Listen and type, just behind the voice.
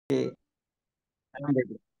Okay. I'm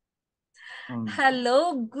ready. Mm.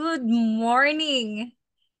 Hello, good morning,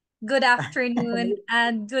 good afternoon,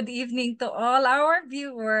 and good evening to all our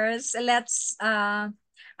viewers. I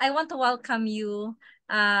want to welcome you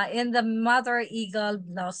in the Mother Eagle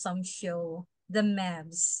Blossom Show, the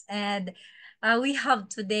MEBS. And we have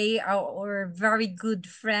today our very good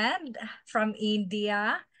friend from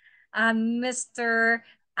India, Mr.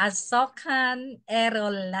 Asokan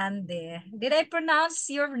Erulandi. Did I pronounce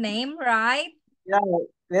your name right? Yeah,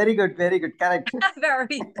 very good, very good. Correct.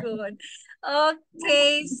 Very good.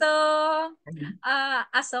 Okay, so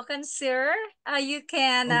Asokan sir, you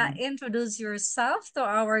can Mm. introduce yourself to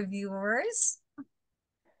our viewers.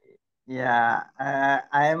 Yeah,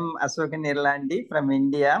 I am Asokan Erulandi from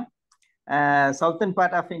India. Southern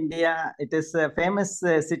part of India, it is a famous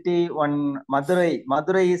city on Madurai.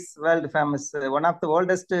 Madurai is world famous, one of the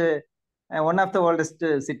oldest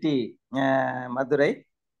city, Madurai.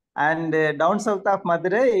 And down south of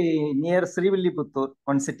Madurai, near Srivilliputtur,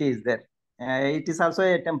 one city is there. It is also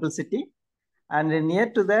a temple city, and near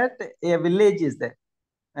to that, a village is there.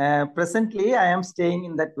 Presently, I am staying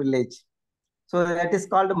in that village. So that is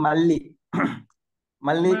called Malli,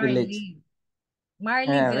 Malli village. Marley.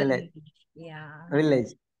 Marley Village. Village. Yeah.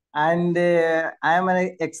 Village. And I am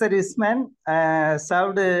an ex-serviceman,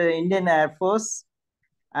 served Indian Air Force,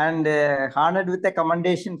 and honored with a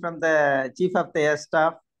commendation from the Chief of the Air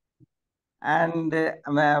Staff. And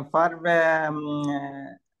for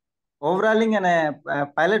overhauling a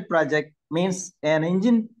pilot project means an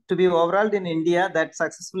engine to be overhauled in India, that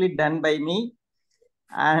successfully done by me.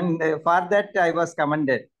 And for that, I was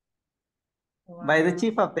commended by the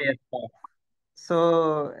Chief Wow. of the Air Staff.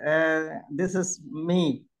 So this is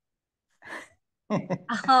me.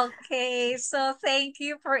 Okay, so thank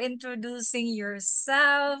you for introducing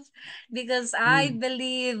yourself because I Mm.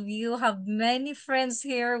 believe you have many friends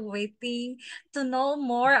here waiting to know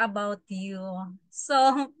more about you.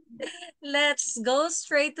 So let's go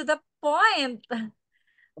straight to the point.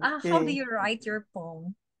 How do Okay. you write your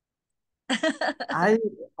poem? I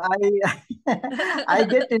I I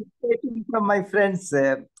get inspiration from my friends.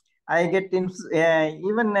 I get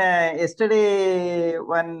even yesterday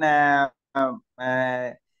one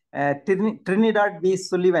Trinidad B.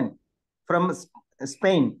 Sullivan from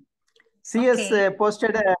Spain. Okay. She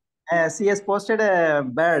has posted a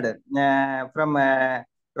bird from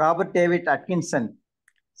Robert David Atkinson.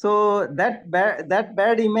 So that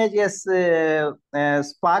bird image has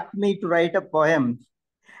sparked me to write a poem,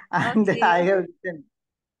 and I Okay. have written,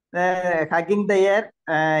 hugging the air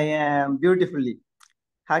beautifully,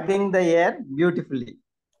 hugging the air beautifully.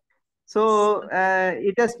 So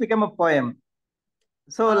it has become a poem.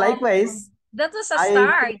 So Oh, likewise, that was a I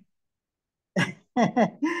start.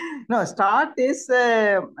 no, start is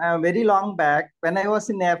very long back. When I was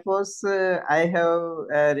in Air Force, I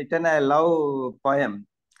have written a love poem,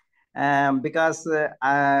 because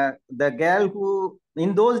the girl who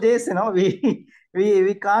in those days,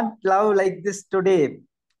 we can't love like this today.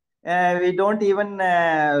 We don't even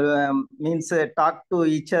means talk to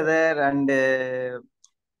each other, and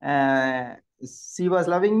she was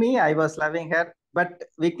loving me, I was loving her, but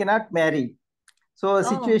we cannot marry. So Oh,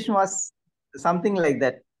 situation was something like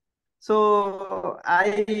that. So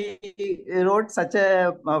I wrote such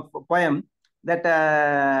a poem that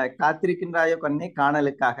Kathirikinrayo Kanne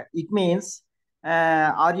Kanalukaga. It means,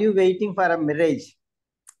 are you waiting for a marriage?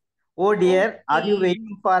 Oh dear, are you okay.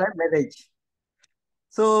 waiting for a marriage?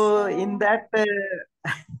 So in So, that,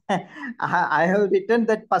 I have written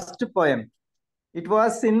that first poem. It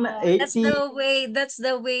was in oh, 80, that's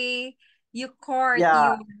the way you court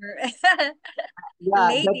yeah, your yeah,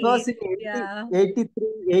 that was lady. in Yeah.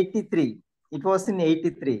 83. It was in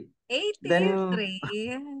 83. Then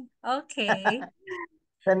 83. Okay.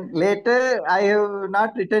 Then later, I have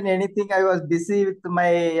not written anything. I was busy with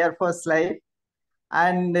my Air Force life.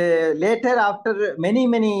 And later, after many,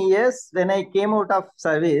 many years, when I came out of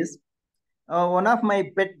service, one of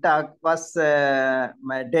my pet dog was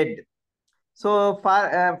dead. So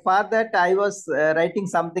for that, I was writing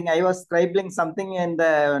something. I was scribbling something in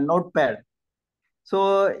the notepad.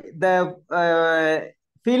 So the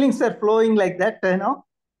feelings were flowing like that,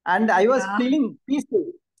 and I was Yeah. feeling peaceful.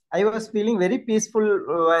 I was feeling very peaceful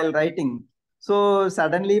while writing. So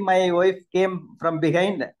suddenly my wife came from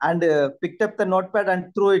behind and picked up the notepad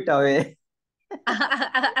and threw it away.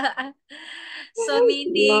 So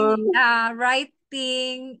meaning So,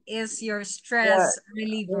 writing is your yeah, stress yeah,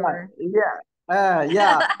 reliever. yeah,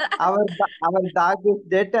 yeah. Our dog is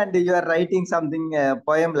dead, and you are writing something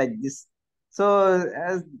poem like this. So,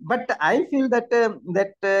 but I feel that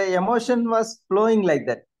that emotion was flowing like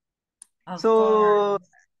that. Of So course.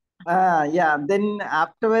 Yeah. Then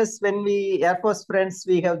afterwards, when we Air Force friends,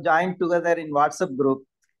 we have joined together in WhatsApp group.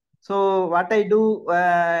 So what I do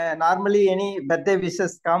normally, any birthday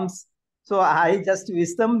wishes comes, so I just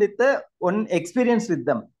wish them with one experience with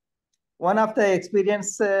them. One of the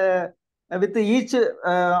experience with each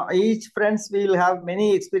friends, we will have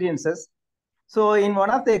many experiences. So in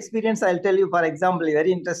one of the experience, I'll tell you, for example,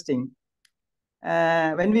 very interesting.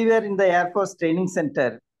 When we were in the Air Force Training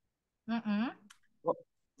Center, Mm-mm.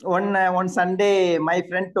 one Sunday, my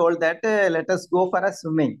friend told that let us go for a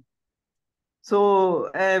swimming.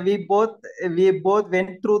 So we both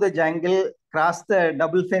went through the jungle, crossed the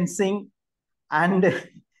double fencing, and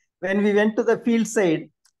when we went to the field side,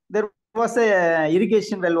 there was a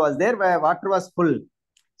irrigation well was there where water was full.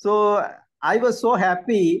 So I was so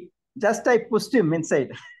happy. Just I pushed him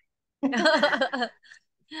inside.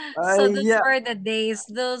 So those Yeah. were the days,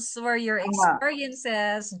 those were your Uh,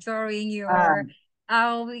 experiences during uh, your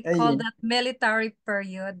we call yeah. that military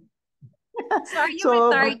period. So are you So,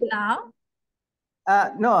 but retired now?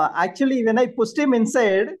 no, actually, when I pushed him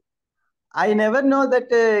inside, I never know that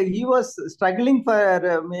he was struggling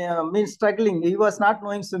for means struggling. He was not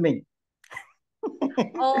knowing swimming.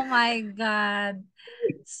 Oh my God.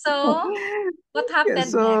 So what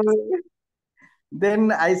happened So next?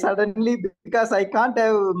 then I suddenly, because I can't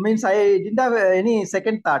have, means I didn't have any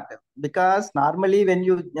second thought, because normally when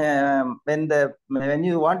you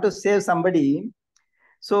want to save somebody,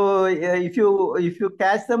 so if you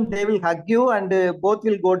catch them, they will hug you and both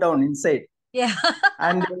will go down inside. Yeah.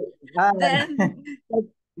 And uh, Then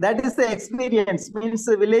that is the experience. Means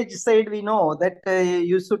village side, we know that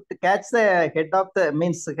you should catch the head of the,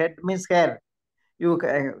 means head means hair. You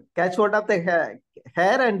catch hold of the hair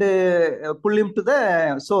and pull him to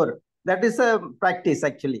the shore. That is a practice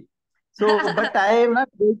actually. So, but I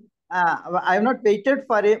have not waited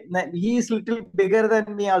for him. He is little bigger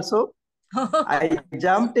than me also. I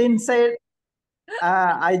jumped inside.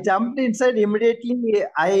 I jumped inside immediately.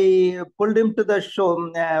 I pulled him to the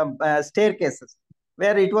staircases,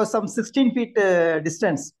 where it was some 16 feet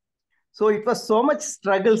distance. So it was so much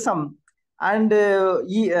strugglesome, and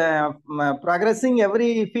progressing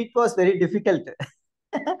every feat was very difficult.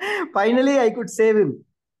 Finally, I could save him.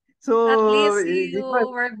 at So least it was you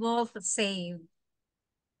were both saved.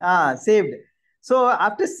 saved. So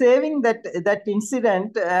after saving that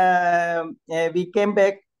incident, we came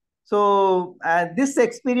back. So this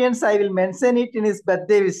experience, I will mention it in his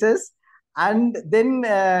birthday wishes, and then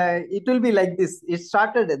it will be like this. It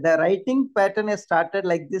started, the writing pattern has started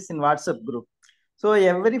like this in WhatsApp group. So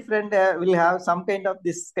every friend will have some kind of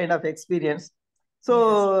this kind of experience. Yes.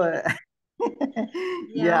 So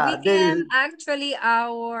Yeah, we yeah, can actually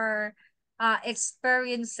our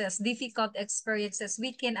experiences, difficult experiences,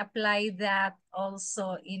 we can apply that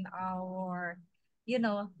also in our,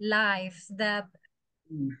 life that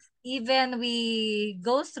even we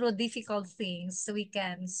go through difficult things, we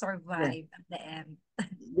can yeah, survive at the end.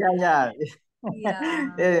 yeah.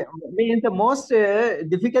 Yeah. Means the most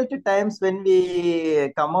difficult times when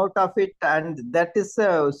we come out of it, and that is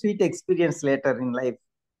a sweet experience later in life.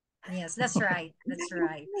 Yes, that's right. That's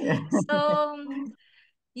right. So,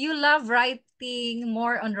 you love writing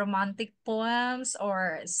more on romantic poems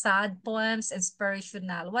or sad poems,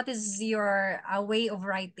 inspirational. What is your way of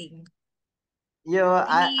writing?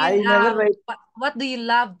 I I mean, never write. what do you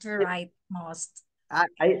love to write most?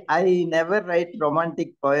 I never write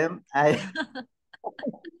romantic poem. I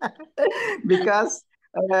because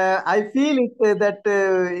I feel it that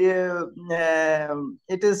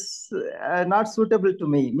it is not suitable to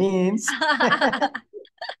me. Means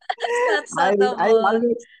It's not I suitable.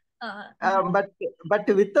 always Uh, but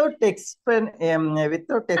without expressing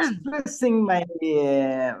my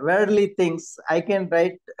worldly things, I can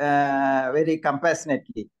write very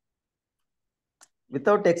compassionately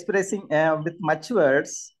without expressing with much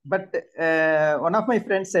words. But one of my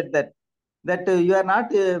friends said that you are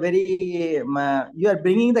not you are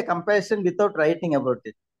bringing the compassion without writing about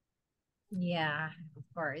it. yeah, of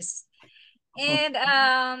course. And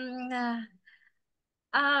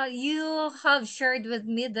you have shared with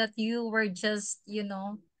me that you were just,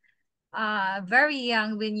 very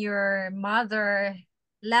young when your mother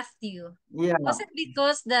left you. Yeah. Was it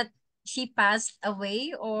because that she passed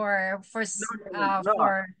away or No,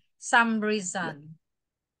 for some reason?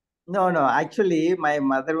 no. Actually, my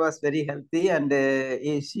mother was very healthy, and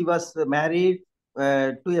she was married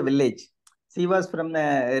to a village. She was from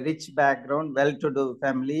a rich background, well-to-do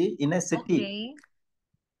family in a city. Okay.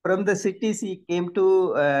 From the city, she came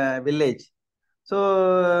to village.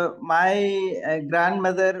 So my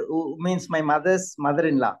grandmother, who means my mother's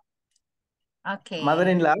mother-in-law, Okay.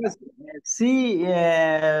 mother-in-law, she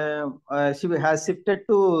she has shifted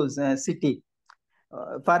to city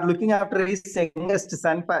for looking after his youngest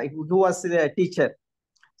son, who was a teacher.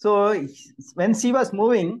 So when she was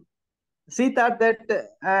moving, she thought that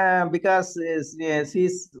because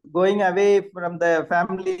she's going away from the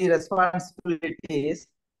family responsibilities,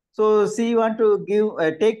 so she want to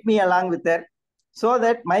take me along with her, so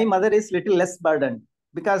that my mother is little less burdened,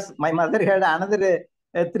 because my mother had another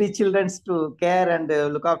three children to care and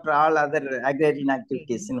look after all other agrarian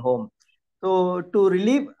activities Okay. in home. So to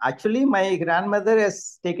relieve, actually my grandmother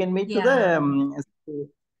has taken me to the Yeah.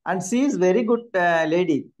 and she is very good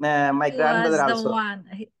lady, my She grandmother was the also. one.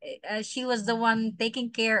 She was the one taking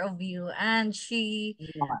care of you, and she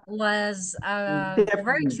Yeah, was a definitely.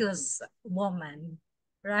 virtuous woman,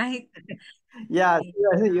 right? Yeah,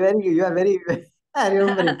 you are very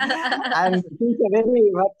remembering. And she's a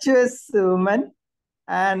very virtuous woman.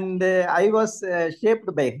 And I was shaped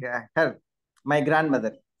by her, my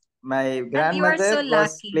grandmother. My And you are so grandmother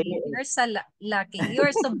was lucky. playing. You're so lucky.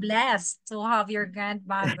 You're so blessed to have your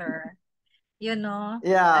grandmother, you know,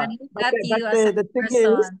 Yeah, and look but at but you as a the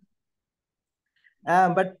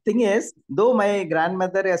thing is, person. though my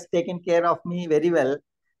grandmother has taken care of me very well,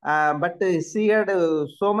 but she had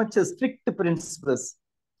so much strict principles.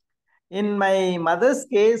 In my mother's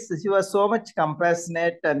case, she was so much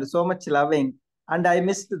compassionate and so much loving, and I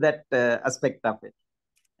missed that aspect of it.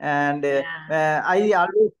 And Yeah. I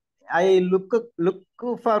always I look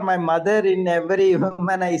for my mother in every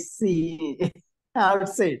woman I see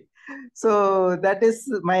outside. So that is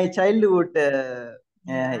my childhood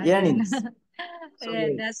Yeah, you yearnings. know. So Yeah,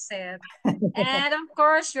 that's it. And of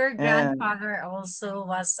course, your uh, grandfather also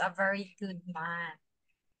was a very good man.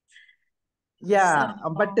 So, yeah,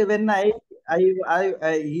 but when he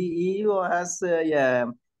was yeah,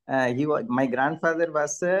 he was my grandfather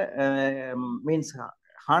was means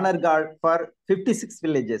honor guard for 56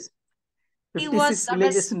 villages. he was 56 a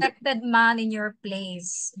villages in the, respected man in your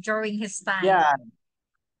place during his time. yeah,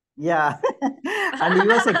 yeah. And he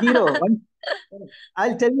was a hero.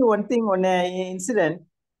 I'll tell you one thing, one incident.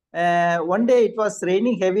 One day it was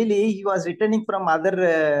raining heavily. He was returning from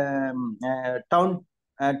other town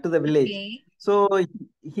to the village. Okay. So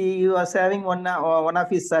he was having one of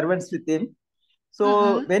his servants with him. So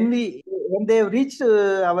Mm-mm. when they reached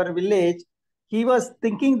our village, he was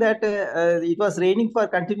thinking that it was raining for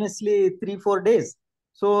continuously 3 4 days.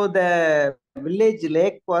 So the village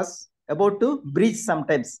lake was about to breach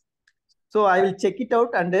sometimes. So I will check it out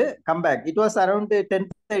and come back. It was around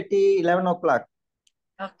 10:30, 11 o'clock.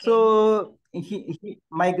 Okay. So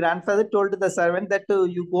my grandfather told the servant that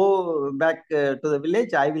you go back to the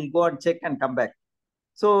village. I will go and check and come back.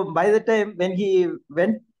 So by the time when he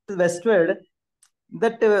went westward,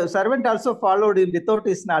 that servant also followed him without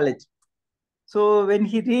his knowledge. So when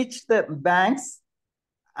he reached the banks,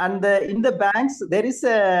 and in the banks there is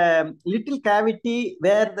a little cavity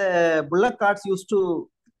where the bullock carts used to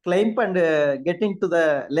climb and get into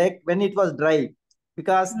the lake when it was dry,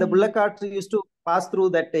 because the Mm. bullock carts used to pass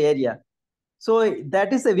through that area. So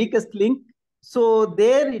that is the weakest link. So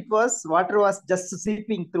there it was, water was just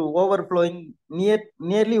seeping through, overflowing,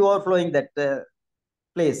 nearly overflowing that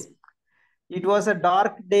place. It was a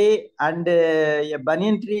dark day, and a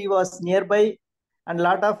banyan tree was nearby, and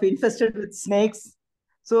lot of infested with snakes.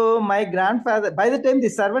 So my grandfather, by the time the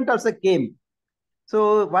servant also came,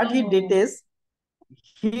 so what he did Oh, is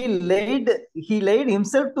he laid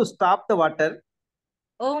himself to stop the water.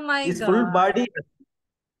 oh my His full God. body,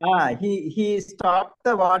 he stopped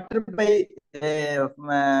the water by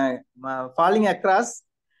falling across,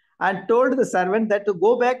 and told the servant that to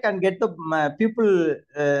go back and get the people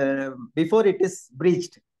before it is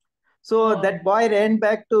breached. So Oh, that boy ran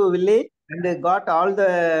back to village and got all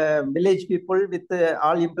the village people with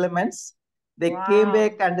all implements. They came wow.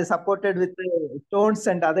 back and supported with stones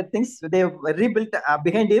and other things. They rebuilt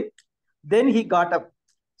behind him. Then he got up.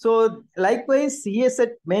 So likewise, he has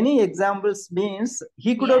set many examples. Means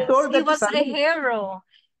he could have Yes, told he that was a servant. hero.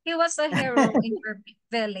 He was a hero in your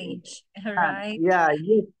village, right? Yeah,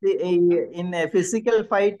 yes. In a physical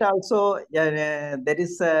fight also, there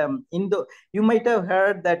is Indo. You might have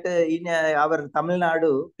heard that in our Tamil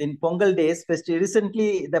Nadu in Pongal days,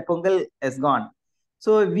 recently the Pongal has gone.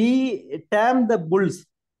 So we tam the bulls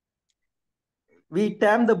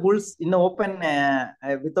in open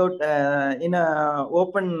without in a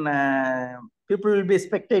open people will be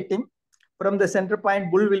spectating from the center point.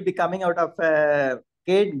 Bull will be coming out of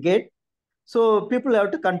gate. So people have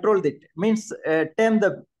to control it. Means tame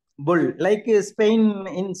the bull, like Spain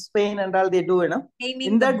and all they do. In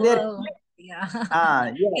Naming the that they're bull. Yeah,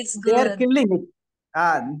 yeah, it's they are good. killing it.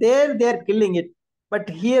 There they are killing it, but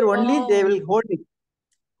here only they Oh, will hold it.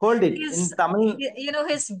 hold it He's, in Tamil.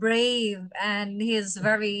 he's brave and he's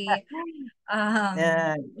Uh,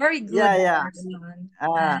 very yeah, good yeah. person.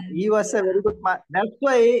 He And was a very good man. That's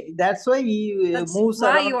why he that's moves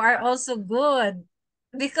why you around. are also good.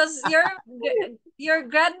 Because your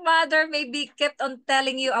grandmother maybe kept on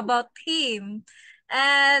telling you about him.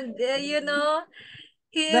 And, No,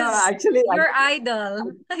 he's your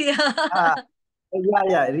idol. uh, Yeah. yeah,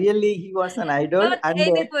 yeah. Really, he was an idol, But and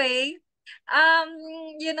anyway, um,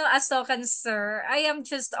 Asokan sir, I am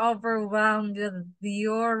just overwhelmed with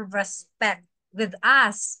your respect with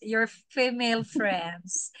us, your female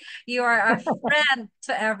friends. You are a friend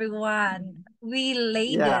to everyone. We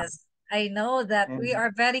yeah. ladies, I know that we Mm.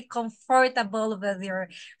 are very comfortable with your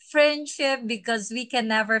friendship because we can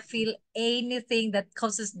never feel anything that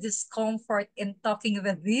causes discomfort in talking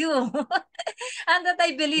with you. And that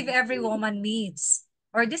I believe every woman needs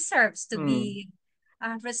or deserves to Mm. be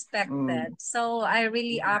Mm. respected. So I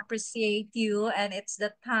really appreciate you, and it's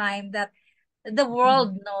the time that the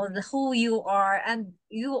world knows who you are, and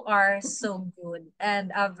you are so good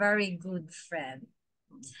and a very good friend.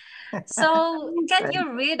 So can Thank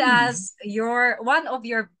you read us your one of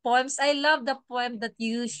your poems? I love the poem that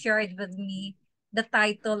you shared with me. The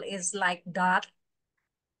title is like dot.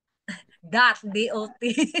 What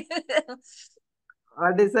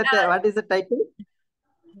is that? What is the title?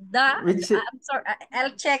 Which I'm sorry,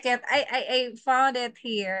 I'll check it. I found it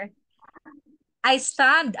here. I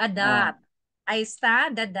stand a uh, dot. I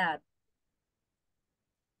stand a dot.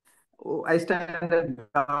 oh, I stand a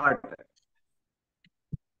dot.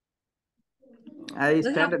 I Do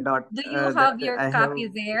you have stand a dot. do you That have your I have. copy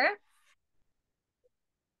there?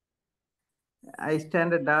 I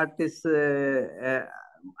stand a dot is.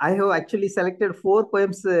 I have actually selected four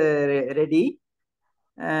poems ready.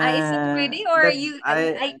 Is it ready or That you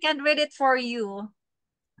I I can read it for you?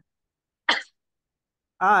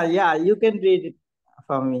 yeah, you can read it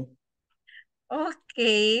for me.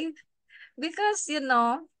 Okay. Because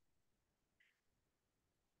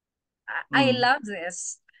I Mm. love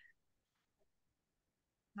this.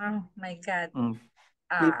 Oh my God. Mm.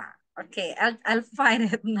 Please. Okay. I'll find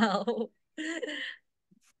it now.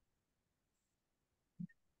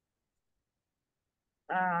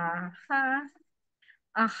 Uh-huh.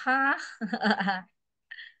 Uh-huh.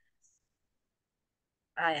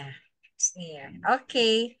 Yeah. It's near.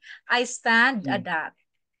 Okay. I stand a Mm. dot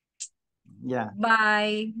Yeah.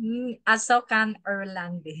 by Asokan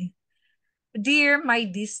Erulandi. Dear my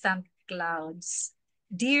distant clouds,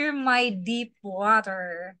 dear my deep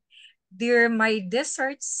water, dear my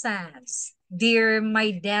desert sands, dear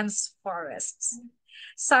my dense forests,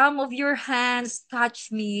 some of your hands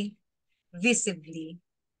touch me visibly,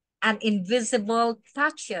 and invisible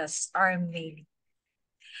touches are made.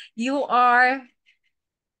 You are,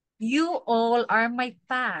 you all are my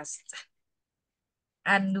past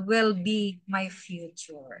and will be my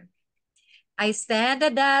future. I stand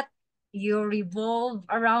at that you revolve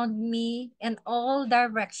around me in all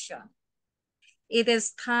directions. It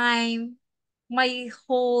is time my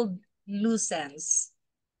hold loosens,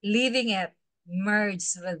 leaving it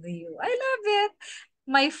merged with you. I love it.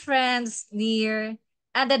 My friends near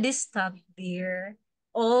and the distant dear,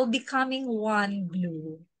 all becoming one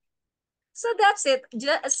blue. So that's it.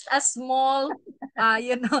 Just a small,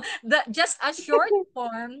 just a short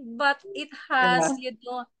poem, but it has,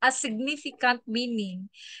 Yeah. a significant meaning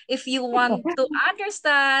if you want to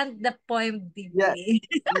understand the poem Yeah. deeply.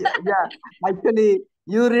 Yeah. Yeah. Actually,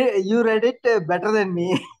 you read it better than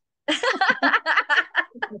me.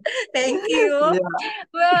 Thank you. Yeah.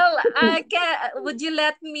 Well, would you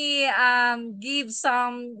let me give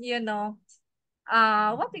some,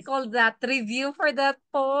 what we call that review for that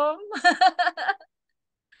poem?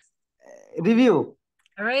 Review.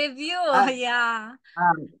 Review, Uh, yeah.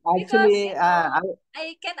 Because Actually,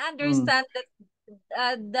 I can mm, understand that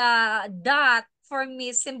the dot for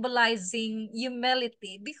me symbolizing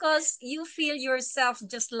humility because you feel yourself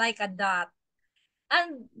just like a dot.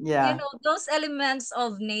 And yeah. those elements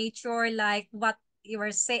of nature, like what you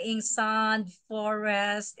were saying, sun,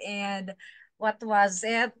 forest, and what was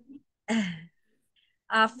it?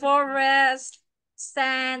 Forest,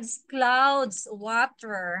 sands, clouds,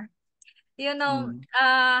 water. You know, Mm,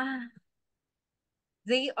 uh,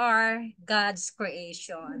 they are God's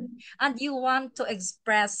creation, and you want to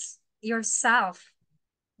express yourself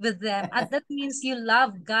with them, and that means you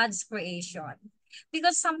love God's creation.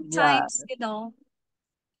 Because yeah. sometimes,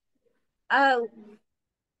 uh,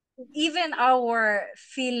 even our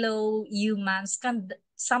fellow humans can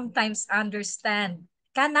sometimes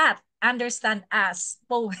cannot understand us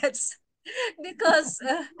poets. because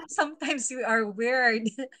sometimes we are weird.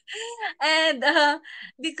 And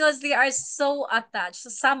because they are so attached.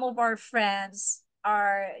 Some of our friends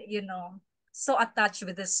are, so attached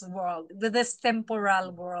with this world, with this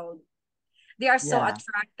temporal world. They are so Yeah.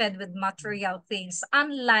 attracted with material things,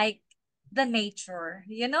 unlike the nature.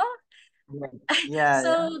 Yeah. Yeah. Yeah.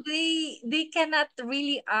 So they cannot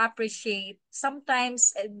really appreciate.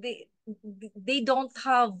 Sometimes they don't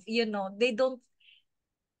have, they don't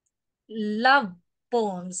love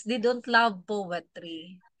poems. They don't love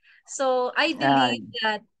poetry. So I Yeah. believe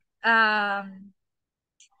that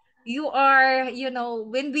you are,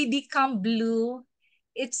 when we become blue,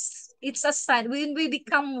 it's a sign when we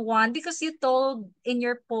become one, because you told in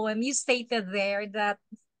your poem, you stated there that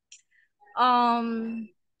um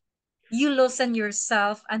you loosen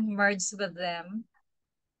yourself and merge with them.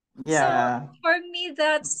 So Yeah. for me,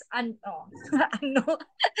 that's ano,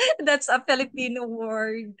 that's a Filipino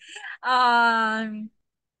word. Um,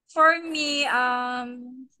 for me,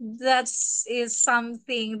 that is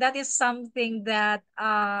something that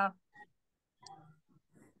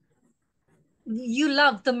you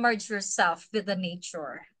love to merge yourself with the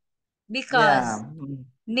nature, because Yeah. Mm.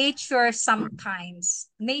 nature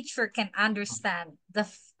can understand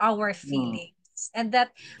our Mm. feelings, and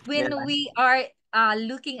that Yeah. when we are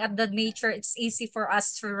looking at the nature, it's easy for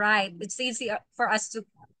us to write, it's easy for us to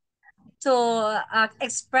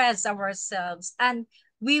express ourselves, and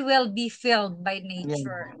we will be filled by Yeah.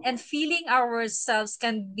 nature. And feeling ourselves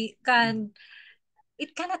it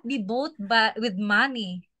cannot be bought but with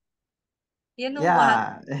money. You know what?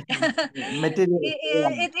 Yeah. Material.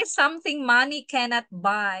 Yeah. It is something money cannot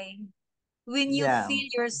buy when you Yeah. feel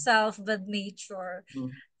yourself with nature.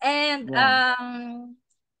 Mm. And Yeah.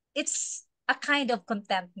 it's a kind of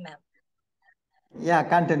contentment. Yeah.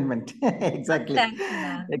 Contentment. Exactly.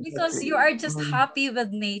 Contentment. Because you Exactly. are just Mm. happy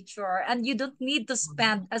with nature, and you don't need to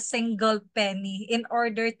spend a single penny in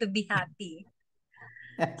order to be happy.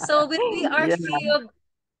 So when we are Yeah. filled,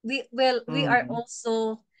 we are Mm.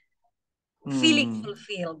 also feeling Mm.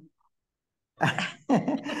 fulfilled.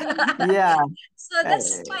 Yeah. So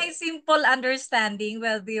that's Uh, my simple understanding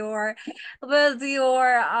with your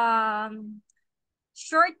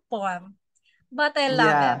short poem, but I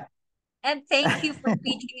love it. yeah. And thank you for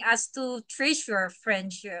teaching us to treasure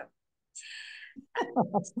friendship.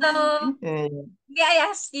 So Eh, may I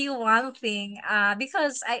ask you one thing?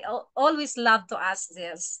 Because I always love to ask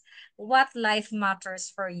this. What life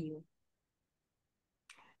matters for you?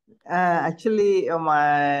 actually,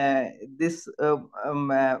 this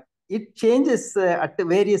it changes at the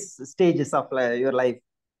various stages of your life.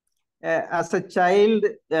 As a child,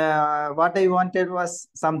 what I wanted was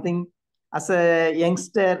something. As a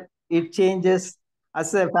youngster, it changes.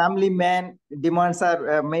 As a family man, demands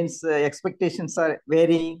are means expectations are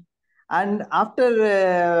varying. And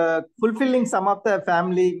after fulfilling some of the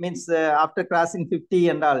family means after crossing 50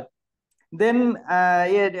 and all, then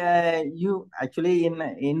yeah, you actually in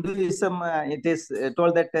Hinduism it is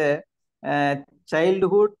told that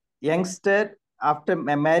childhood, youngster, after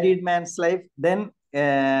a married man's life, then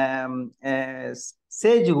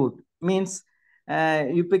sagehood means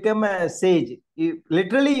you become a sage.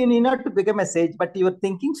 Literally, you need not to become a sage, but your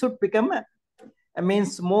thinking should become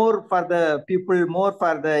means more for the people, more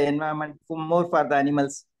for the environment, more for the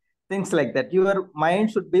animals, things like that. Your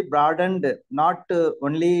mind should be broadened, not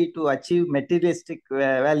only to achieve materialistic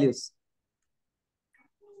values.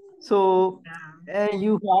 So Yeah.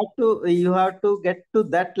 you have to get to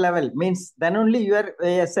that level, means then only you are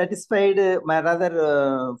satisfied,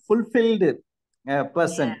 rather fulfilled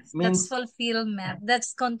person, Yes, that's means fulfillment.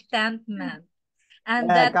 That's contentment. And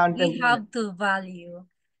that we content. have to value.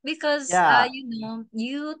 Because, Yeah.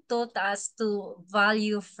 you taught us to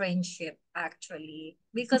value friendship, actually.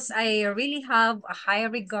 Because I really have a high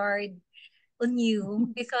regard on you,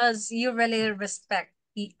 because you really respect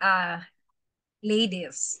the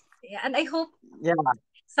ladies. Yeah, and I hope Yeah.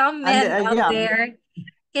 some And men out yeah. there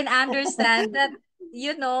can understand that,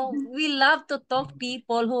 we love to talk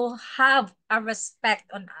people who have a respect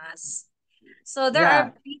on us. So there are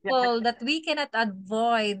Yeah. Yeah. people that we cannot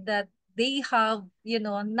avoid, that they have,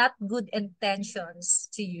 not good intentions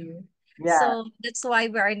to you. Yeah. So that's why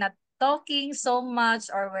we are not talking so much,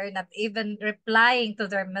 or we're not even replying to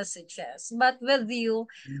their messages. But with you,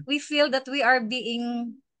 we feel that we are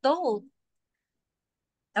being told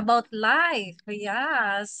about life.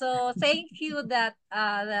 Yeah. So thank you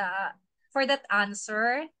for that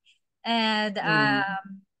answer. And Mm.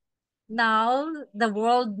 now the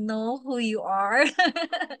world know who you are.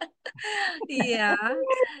 Yeah.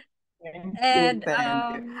 Thank you. And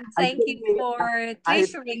Thank you. thank you Actually, for I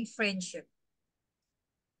treasuring friendship.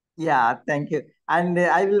 Yeah, thank you. And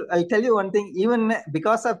I'll tell you one thing. Even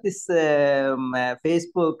because of this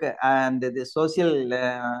Facebook and the social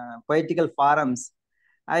political forums,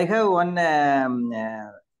 I have one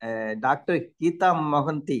Dr. Geeta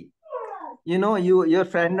Mohanty. You know, your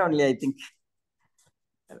friend only, I think.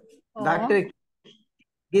 Oh. Dr.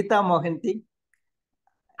 Geeta Mohanty.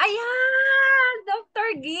 Ayan, Dr.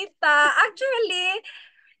 Gita. Actually,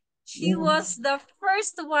 she Mm. was the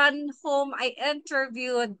first one whom I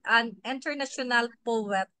interviewed, an international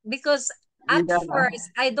poet, because at Yeah, first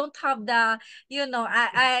I don't have the,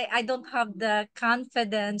 I don't have the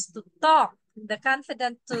confidence to talk, the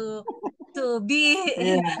confidence to be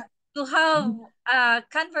yeah, to have a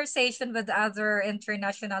conversation with other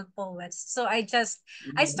international poets. So I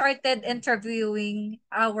started interviewing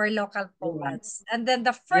our local yeah, poets. And then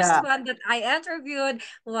the first yeah, one that I interviewed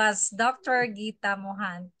was Dr. Gita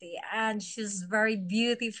Mohanty. And she's very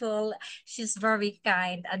beautiful, she's very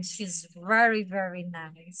kind, and she's very, very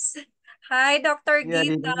nice. Hi, Dr. yeah.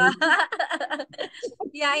 Gita.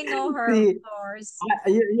 Yeah, I know her, of See, course.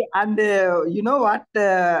 and you know what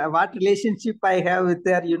relationship I have with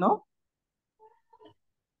her, you know?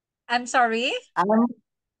 I'm sorry. I'm,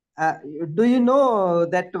 uh, do you know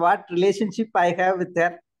that what relationship I have with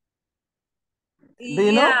her? Do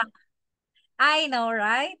you Yeah, know? I know,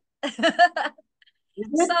 right? Is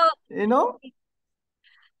it? So, You know?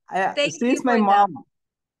 thank She you is my for that. mom.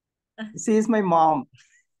 She is my mom.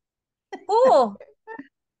 Who?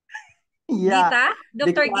 Yeah, Gita?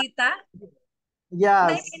 Dr. because Gita? I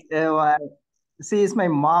yes, mean, she is my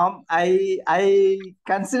mom. I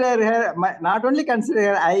consider her not only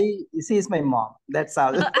consider her. She is my mom. That's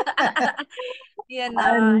all.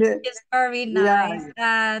 And she's very yeah, nice.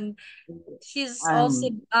 And she's also,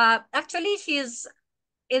 um, actually, she's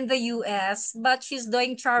in the US, but she's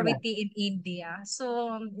doing yeah, charity in India.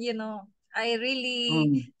 So, I really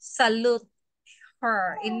mm, salute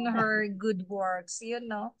her in her good works. yeah,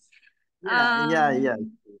 yeah, yeah.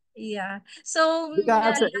 Yeah. So,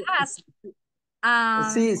 Because last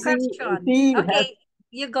she she question. she has Okay,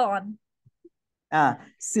 you go on.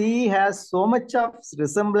 she has so much of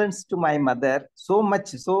resemblance to my mother. So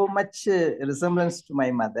much resemblance to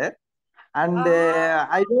my mother. And Oh, uh,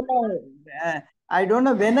 I don't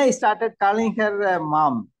know when I started calling her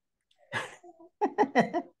mom.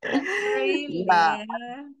 Yeah, really?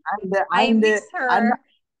 and I and miss and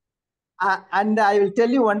her. and I will tell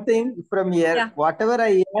you one thing from here. Yeah. Whatever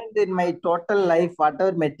I earned in my total life,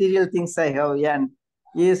 whatever material things I have earned,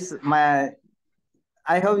 is my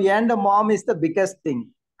I have earned a mom is the biggest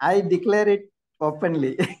thing. I declare it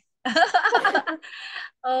openly.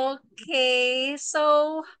 Okay.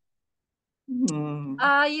 So, Mm,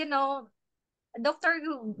 you know, Dr.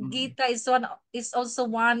 mm. Gita is also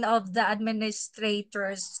one of the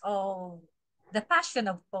administrators of the Passion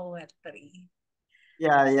of Poetry.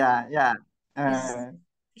 Yeah, yeah, yeah. Is Uh,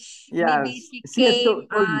 maybe yes, she she has came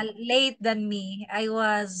told me. late than me. I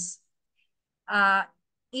was uh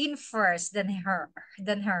in first than her.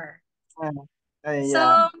 Uh, So,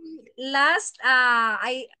 yeah. last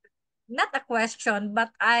I not a question,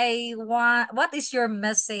 but I want, what is your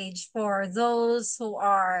message for those who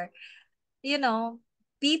are, you know,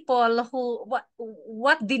 people who,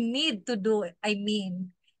 what they need to do, I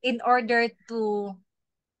mean, in order to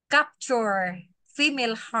capture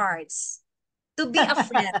female hearts, to be a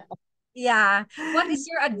friend. Yeah. What is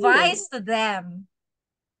your advice to them?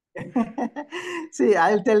 See,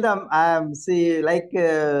 I'll tell them. See, like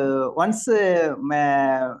once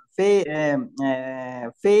Faye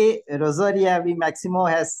Rosaria V. Maximo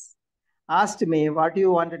has asked me what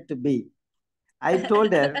you wanted to be. I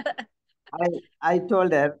told her, I, I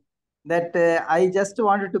told her that I just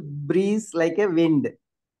wanted to breathe like a wind.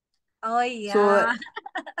 Oh So yeah.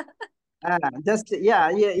 just yeah.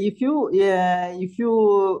 If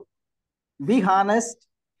you be honest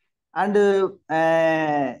and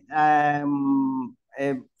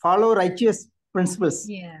follow righteous principles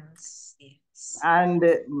Yes. Yes. and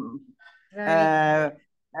Very good. uh,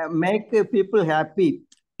 make people happy.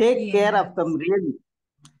 Take care of them, Yes. really.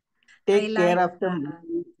 I Take care like of them, that.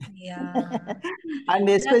 really. Yeah. And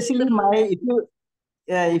That's especially true.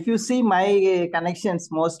 if you see my connections,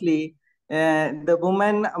 mostly the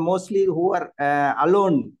women mostly who are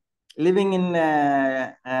alone, living in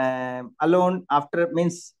alone after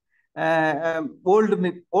means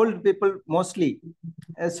old people mostly.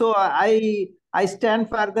 So I stand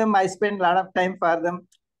for them. I spend a lot of time for them.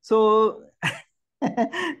 So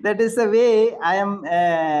that is the way I am.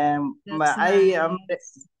 That's I am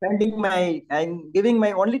nice. spending my. I'm giving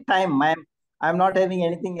my only time. I'm not having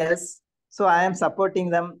anything else. So I am supporting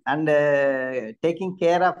them and taking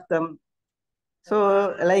care of them.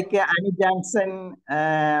 So, like Annie Johnson,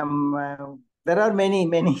 there are many,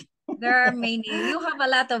 many. There are many. You have a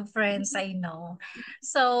lot of friends, I know.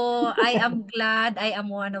 So I am glad I am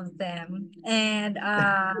one of them. And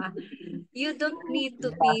you don't need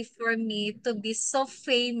to be for me to be so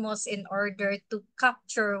famous in order to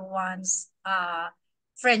capture one's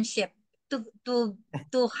friendship,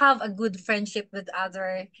 to have a good friendship with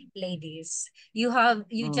other ladies. You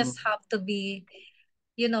Mm, just have to be,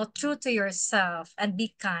 you know, true to yourself and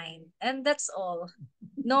be kind. And that's all.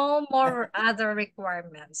 No more other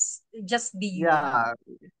requirements. Just be you.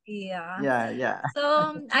 yeah, Yeah. yeah.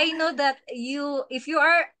 So I know that you, if you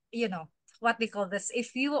are, you know, what we call this,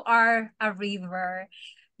 if you are a river,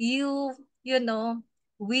 you know,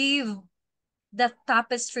 weave the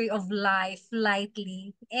tapestry of life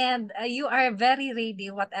lightly, and you are very ready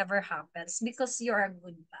whatever happens because you're a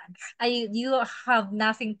good man. You have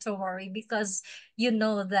nothing to worry because you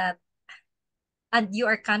know that, and you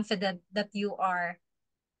are confident that you are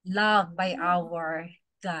loved by our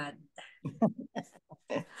God.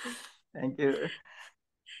 Thank you.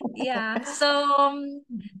 Yeah. So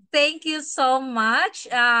thank you so much.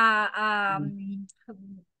 I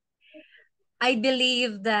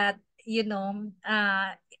believe that, you know,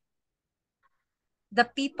 the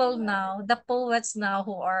people now, the poets now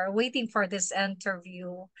who are waiting for this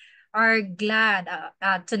interview are glad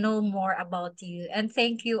to know more about you. And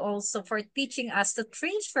thank you also for teaching us to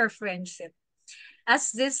transfer friendship,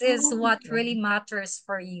 as this is what really matters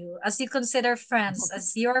for you, as you consider friends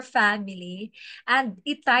as your family, and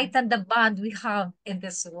it tighten the bond we have in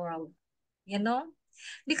this world, you know,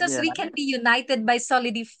 because Yeah, we can be united by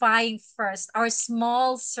solidifying first our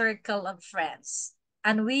small circle of friends,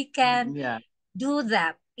 and we can yeah, do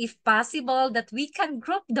that if possible, that we can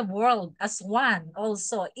group the world as one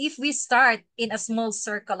also if we start in a small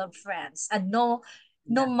circle of friends, and no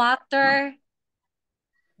yeah, matter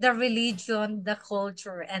the religion, the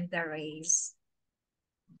culture, and the race,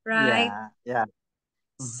 right? yeah, yeah.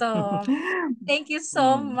 So thank you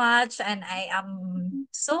so Mm. much, and I am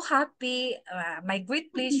so happy. My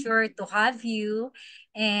great pleasure to have you.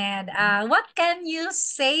 And what can you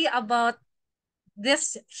say about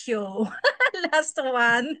this show? Last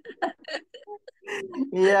one,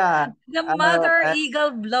 Yeah, the uh, Mother uh,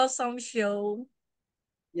 Eagle Blossom Show.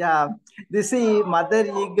 yeah. This is Mother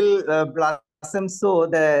Eagle blossom. So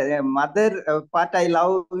the mother part I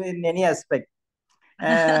love in any aspect.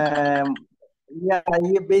 Yeah,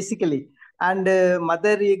 basically, and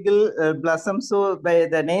Mother Eagle blossom. So by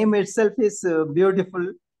the name itself is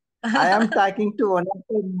beautiful. I am talking to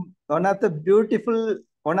one of the beautiful,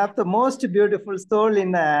 one of the most beautiful soul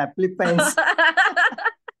in Philippines.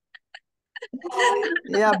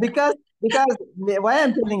 Yeah, because why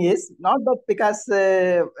I'm telling is not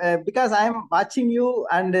that because I'm watching you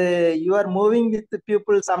and you are moving with the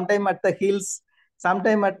people sometime at the hills,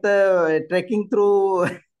 sometime at the trekking through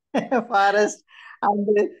forest,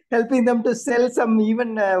 and helping them to sell some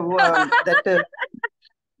even that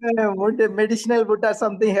wood, medicinal wood or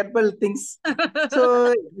something, herbal things.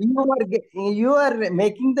 So you are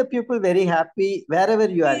making the people very happy wherever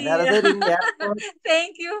you are, Yeah. whether in airport,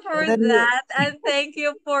 Thank you for whether you, that. And thank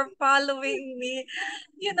you for following me.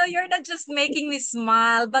 You know, you're not just making me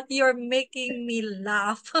smile, but you're making me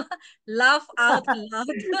laugh. Laugh out loud.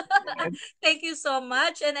 Thank you so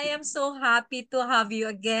much. And I am so happy to have you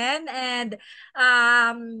again. And thank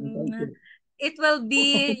um you. it will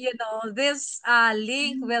be, you know, this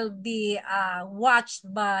link will be watched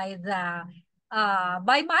by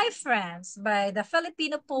my friends, by the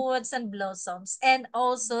Filipino Poets and Blossoms, and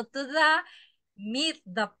also to the Meet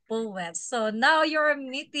the Poets. So now you're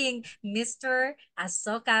meeting Mr.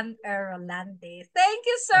 Asokan Erulandi. Thank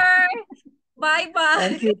you, sir. Bye bye.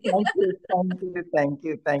 Thank you, thank you, thank you, thank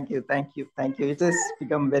you, thank you, thank you, thank you. It has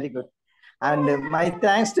become very good. And my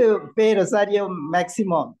thanks to Pay Rosario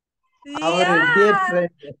Maximo, our dear Yeah, friend.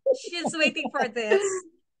 she's waiting for this.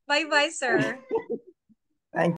 Bye bye, sir.